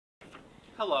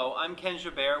Hello, I'm Ken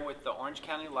Jabert with the Orange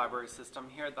County Library System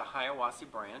here at the Hiawassee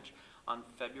branch on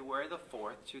February the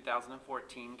 4th,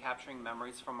 2014, capturing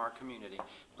memories from our community.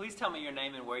 Please tell me your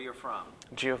name and where you're from.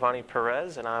 Giovanni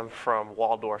Perez, and I'm from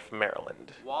Waldorf,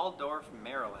 Maryland. Waldorf,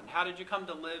 Maryland. How did you come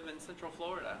to live in Central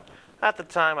Florida? At the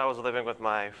time, I was living with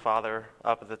my father.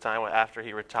 Up at the time, after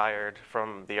he retired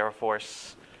from the Air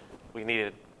Force, we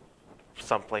needed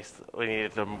someplace.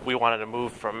 We wanted to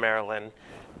move from Maryland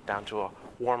down to a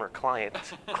warmer climate.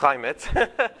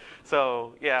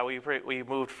 So yeah, we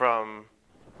moved from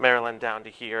Maryland down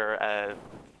to here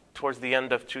towards the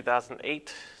end of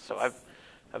 2008. So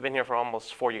I've been here for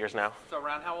almost 4 years now. So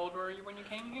around how old were you when you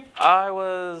came here? I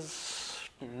was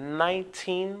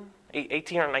 18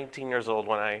 or 19 years old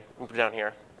when I moved down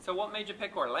here. So what made you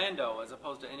pick Orlando as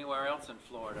opposed to anywhere else in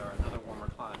Florida or another warmer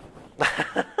climate?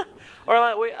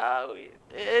 Orlando,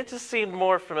 it just seemed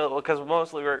more familiar because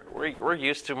mostly we're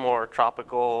used to more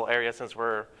tropical areas since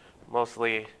we're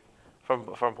mostly from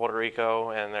Puerto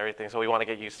Rico and everything. So we want to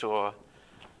get used to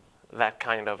that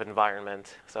kind of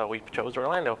environment. So we chose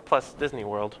Orlando plus Disney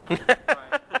World. Right. We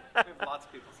have lots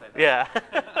of people say that. Yeah.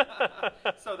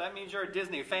 So that means you're a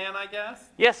Disney fan, I guess?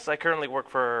 Yes, I currently work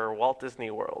for Walt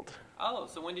Disney World. Oh,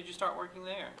 so when did you start working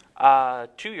there?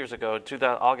 2 years ago,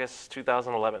 August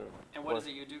 2011. And what is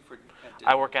it you do for Disney?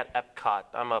 I work at Epcot.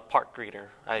 I'm a park greeter.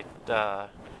 I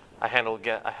handle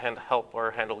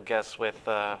guests with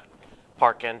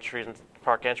park entry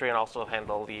and also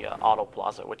handle the auto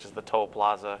plaza, which is the toll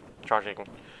plaza, charging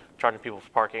people for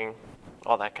parking,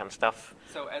 all that kind of stuff.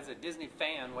 So as a Disney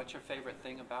fan, what's your favorite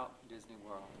thing about Disney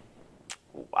World?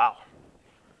 Wow.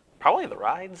 Probably the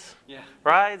rides. Yeah.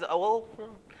 Rides, well,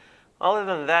 other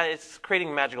than that, it's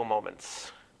creating magical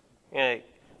moments. You know,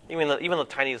 even the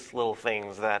tiniest little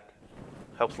things that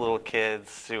helps little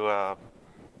kids to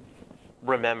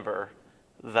remember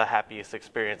the happiest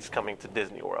experience coming to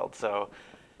Disney World. So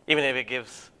even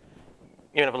if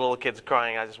a little kid's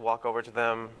crying, I just walk over to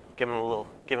them, give him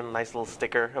a nice little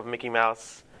sticker of Mickey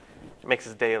Mouse. It makes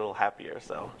his day a little happier.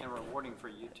 So. And rewarding for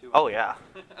you too. Oh yeah,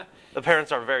 the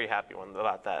parents are very happy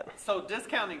about that. So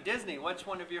discounting Disney, what's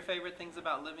one of your favorite things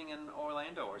about living in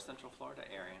Orlando or Central Florida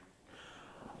area?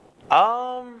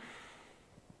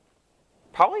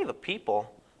 Probably the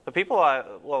people. The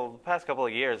past couple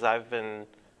of years I've met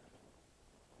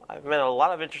a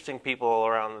lot of interesting people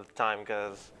around the time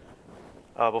because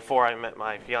before I met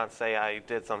my fiance, I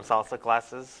did some salsa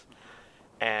classes,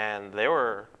 and they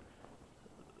were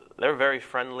very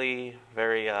friendly,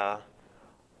 very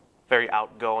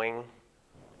outgoing,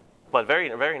 but very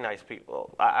very nice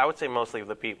people. I would say mostly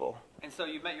the people. And so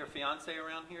you met your fiance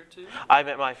around here too? I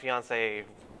met my fiance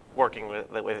working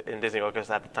in Disney World because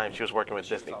at the time she was working with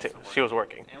Disney too. She was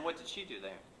working. And what did she do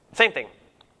there? Same thing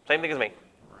as me.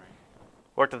 Right.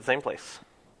 Worked at the same place.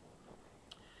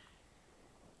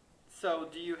 So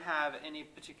do you have any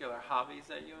particular hobbies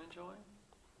that you enjoy?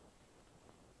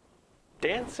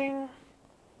 Dancing,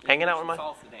 hanging out with my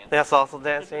salsa dancing. Yeah, salsa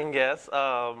dancing. Yes,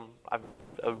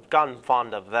 I've gotten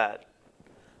fond of that,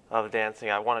 of dancing.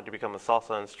 I wanted to become a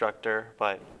salsa instructor,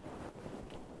 but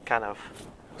kind of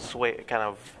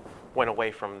went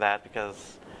away from that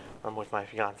because I'm with my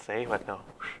fiance. But no,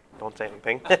 don't say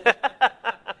anything.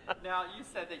 Now, you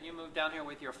said that you moved down here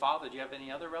with your father. Do you have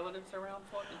any other relatives around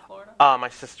in Florida? My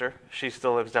sister, she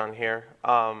still lives down here.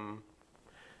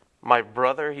 My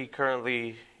brother,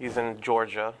 he's in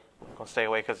Georgia. I'll stay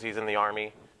away because he's in the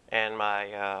Army. And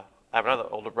I have another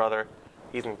older brother.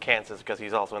 He's in Kansas because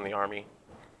he's also in the Army.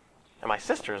 And my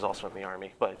sister is also in the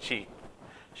Army, but she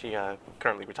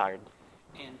currently retired.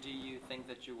 And do you think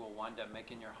that you will wind up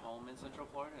making your home in Central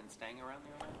Florida and staying around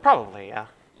there? Probably, yeah.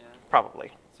 Yeah.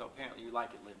 Probably. So apparently you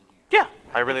like it living here. Yeah,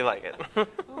 I really like it.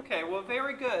 Okay, well,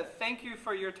 very good. Thank you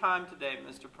for your time today,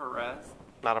 Mr. Perez.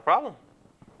 Not a problem.